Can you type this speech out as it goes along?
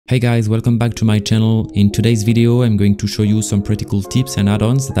Hey guys, welcome back to my channel. In today's video, I'm going to show you some pretty cool tips and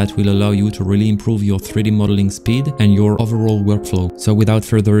add-ons that will allow you to really improve your 3D modeling speed and your overall workflow. So without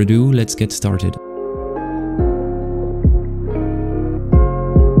further ado, let's get started.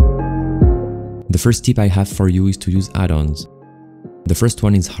 The first tip I have for you is to use add-ons. The first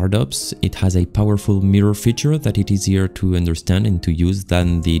one is hardops. It has a powerful mirror feature that is easier to understand and to use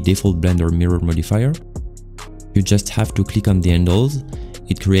than the default Blender mirror modifier. You just have to click on the handles.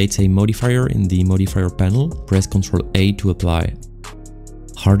 It creates a modifier in the modifier panel. Press Ctrl A to apply.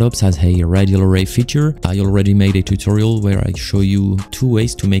 Hardops has a radial array feature. I already made a tutorial where I show you 2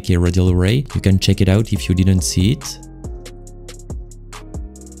 ways to make a radial array. You can check it out if you didn't see it.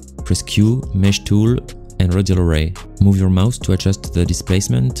 Press Q, Mesh Tool, and Radial Array. Move your mouse to adjust the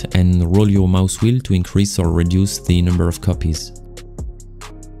displacement and roll your mouse wheel to increase or reduce the number of copies.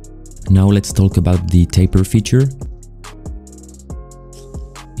 Now let's talk about the taper feature.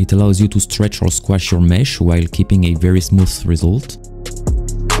 It allows you to stretch or squash your mesh while keeping a very smooth result.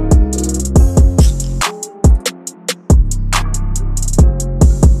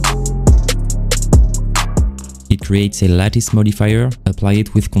 It creates a lattice modifier. Apply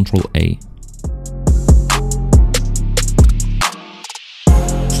it with Ctrl A.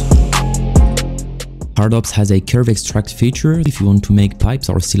 Hardops has a curve extract feature if you want to make pipes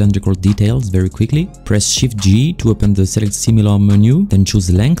or cylindrical details very quickly. Press Shift G to open the Select Similar menu, then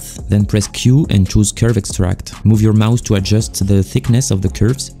choose Length, then press Q and choose Curve Extract. Move your mouse to adjust the thickness of the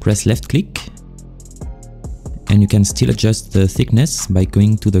curves, press left click, and you can still adjust the thickness by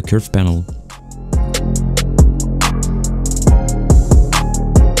going to the curve panel.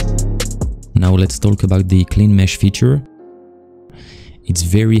 Now let's talk about the Clean Mesh feature. It's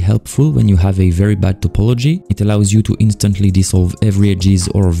very helpful when you have a very bad topology. It allows you to instantly dissolve every edges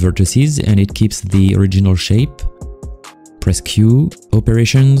or vertices and it keeps the original shape. Press Q,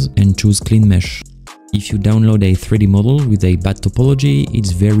 Operations, and choose Clean Mesh. If you download a 3D model with a bad topology,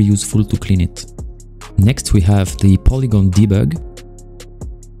 it's very useful to clean it. Next we have the Polygon Debug.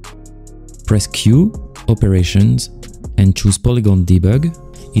 Press Q, Operations, and choose Polygon Debug.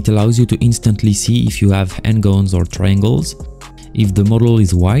 It allows you to instantly see if you have n-gons or triangles. If the model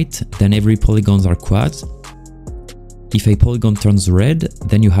is white, then every polygons are quads. If a polygon turns red,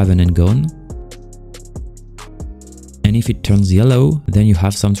 then you have an n-gon. And if it turns yellow, then you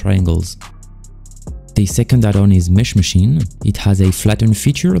have some triangles. The second add-on is meshmachine. It has a flatten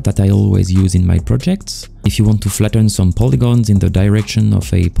feature that I always use in my projects. If you want to flatten some polygons in the direction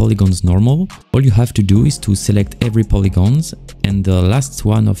of a polygon's normal, all you have to do is to select every polygons, and the last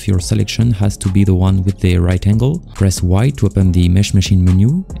one of your selection has to be the one with the right angle. Press Y to open the meshmachine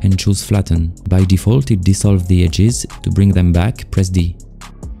menu and choose flatten. By default, it dissolves the edges. To bring them back, press D.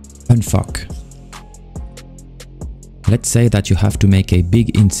 Unfuck. Let's say that you have to make a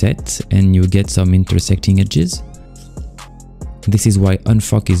big inset and you get some intersecting edges. This is why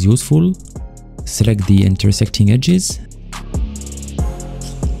unfuck is useful. Select the intersecting edges,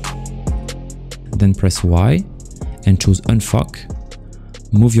 then press Y and choose unfuck.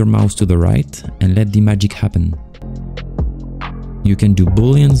 Move your mouse to the right and let the magic happen. You can do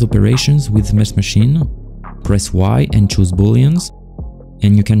booleans operations with meshmachine. Press Y and choose booleans,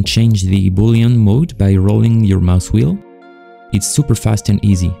 and you can change the boolean mode by rolling your mouse wheel. It's super fast and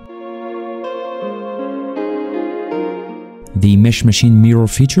easy. The meshmachine mirror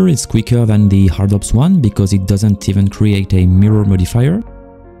feature is quicker than the hardops one because it doesn't even create a mirror modifier.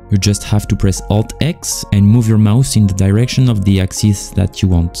 You just have to press Alt X and move your mouse in the direction of the axis that you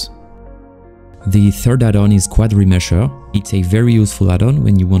want. The third add-on is Quad Remesher. It's a very useful add-on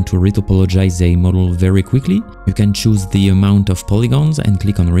when you want to retopologize a model very quickly. You can choose the amount of polygons and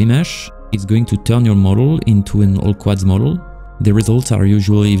click on Remesh. It's going to turn your model into an all quads model. The results are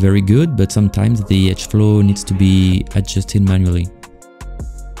usually very good, but sometimes the edge flow needs to be adjusted manually.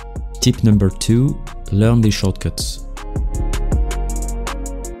 Tip number 2, learn the shortcuts.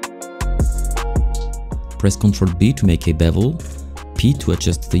 Press Ctrl B to make a bevel, P to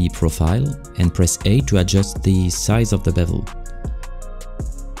adjust the profile, and press A to adjust the size of the bevel.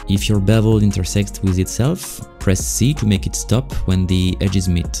 If your bevel intersects with itself, press C to make it stop when the edges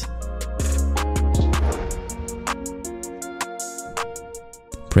meet.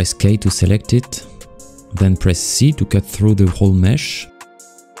 Press K to select it, then press C to cut through the whole mesh,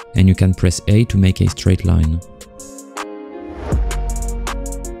 and you can press A to make a straight line.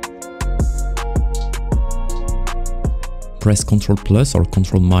 Press Ctrl plus or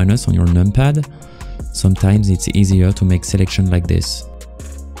Ctrl minus on your numpad. Sometimes it's easier to make selection like this.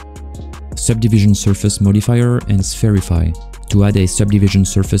 Subdivision surface modifier and spherify. To add a subdivision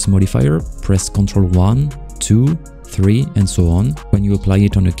surface modifier, press Ctrl 1, 2, 3, and so on. When you apply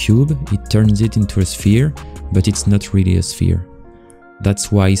it on a cube, it turns it into a sphere, but it's not really a sphere.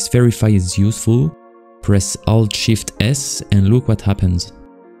 That's why Spherify is useful. Press Alt-Shift-S and look what happens.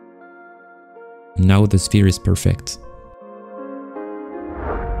 Now the sphere is perfect.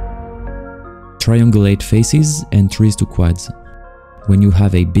 Triangulate faces and trees to quads. When you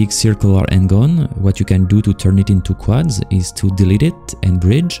have a big circular n-gon, what you can do to turn it into quads is to delete it and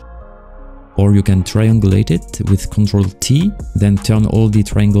bridge, or you can triangulate it with Ctrl-T, then turn all the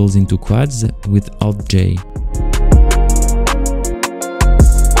triangles into quads with Alt-J.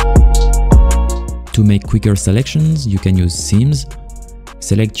 To make quicker selections, you can use seams.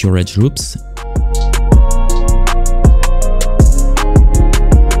 Select your edge loops.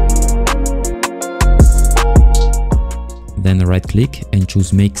 Then right-click and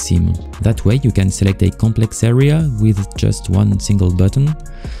choose Make Seam. That way you can select a complex area with just one single button.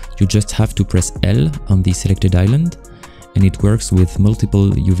 You just have to press L on the selected island, and it works with multiple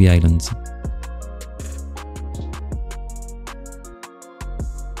UV islands.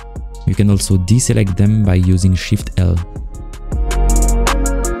 You can also deselect them by using Shift-L.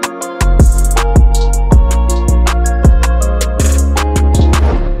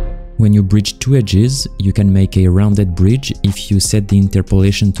 When you bridge two edges, you can make a rounded bridge if you set the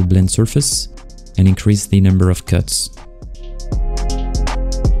interpolation to blend surface and increase the number of cuts.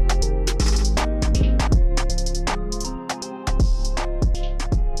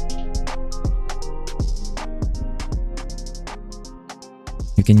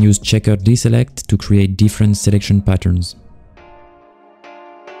 You can use checker deselect to create different selection patterns.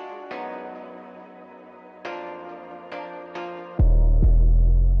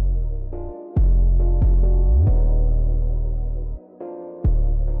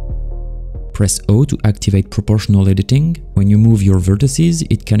 Press O to activate proportional editing. When you move your vertices,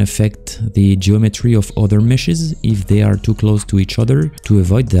 it can affect the geometry of other meshes if they are too close to each other. To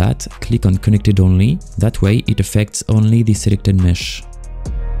avoid that, click on Connected Only. That way it affects only the selected mesh.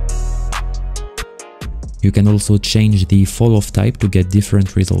 You can also change the fall-off type to get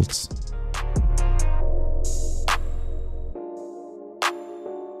different results.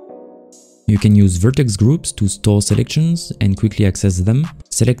 You can use vertex groups to store selections and quickly access them.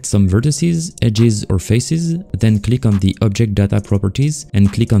 Select some vertices, edges or faces, then click on the Object Data Properties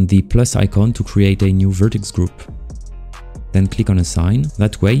and click on the plus icon to create a new vertex group. Then click on Assign.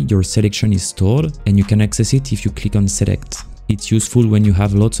 That way your selection is stored and you can access it if you click on Select. It's useful when you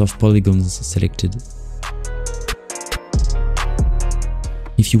have lots of polygons selected.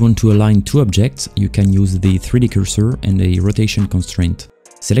 If you want to align two objects, you can use the 3D cursor and a rotation constraint.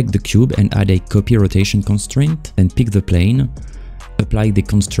 Select the cube and add a copy rotation constraint, then pick the plane. Apply the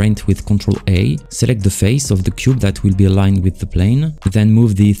constraint with Ctrl-A, select the face of the cube that will be aligned with the plane, then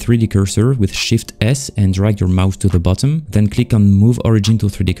move the 3D cursor with Shift-S and drag your mouse to the bottom, then click on Move Origin to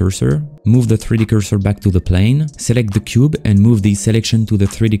 3D cursor, move the 3D cursor back to the plane, select the cube and move the selection to the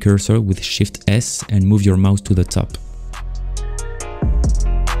 3D cursor with Shift-S and move your mouse to the top.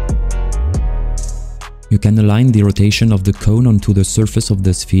 You can align the rotation of the cone onto the surface of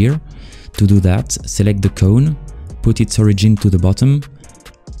the sphere. To do that, select the cone, put its origin to the bottom,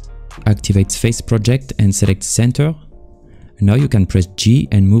 activate Face Project and select Center. Now you can press G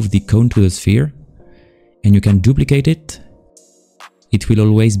and move the cone to the sphere, and you can duplicate it. It will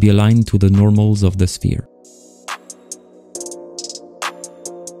always be aligned to the normals of the sphere.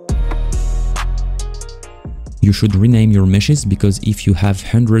 You should rename your meshes because if you have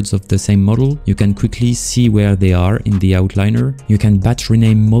hundreds of the same model, you can quickly see where they are in the outliner. You can batch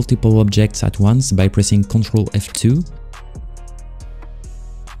rename multiple objects at once by pressing Ctrl F2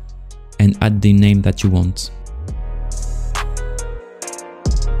 and add the name that you want.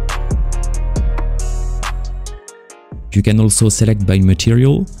 You can also select by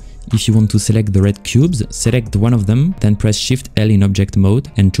material. If you want to select the red cubes, select one of them, then press Shift L in object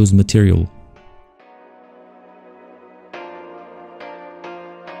mode and choose material.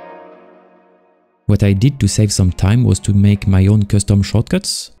 What I did to save some time was to make my own custom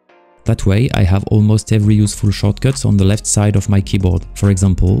shortcuts. That way I have almost every useful shortcuts on the left side of my keyboard. For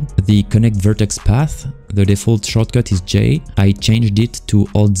example, the Connect Vertex path, the default shortcut is J. I changed it to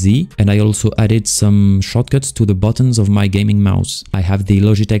Alt-Z and I also added some shortcuts to the buttons of my gaming mouse. I have the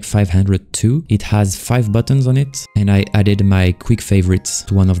Logitech 500 II. It has 5 buttons on it and I added my quick favorites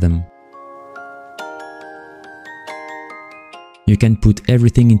to one of them. You can put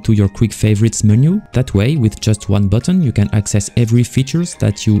everything into your quick favorites menu. That way, with just one button, you can access every features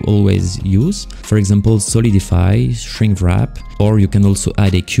that you always use. For example, solidify, shrink wrap, or you can also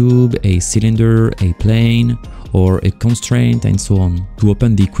add a cube, a cylinder, a plane, or a constraint, and so on. To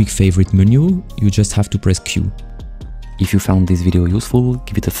open the quick favorite menu, you just have to press Q. If you found this video useful,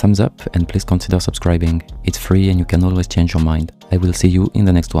 give it a thumbs up and please consider subscribing. It's free and you can always change your mind. I will see you in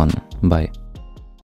the next one. Bye.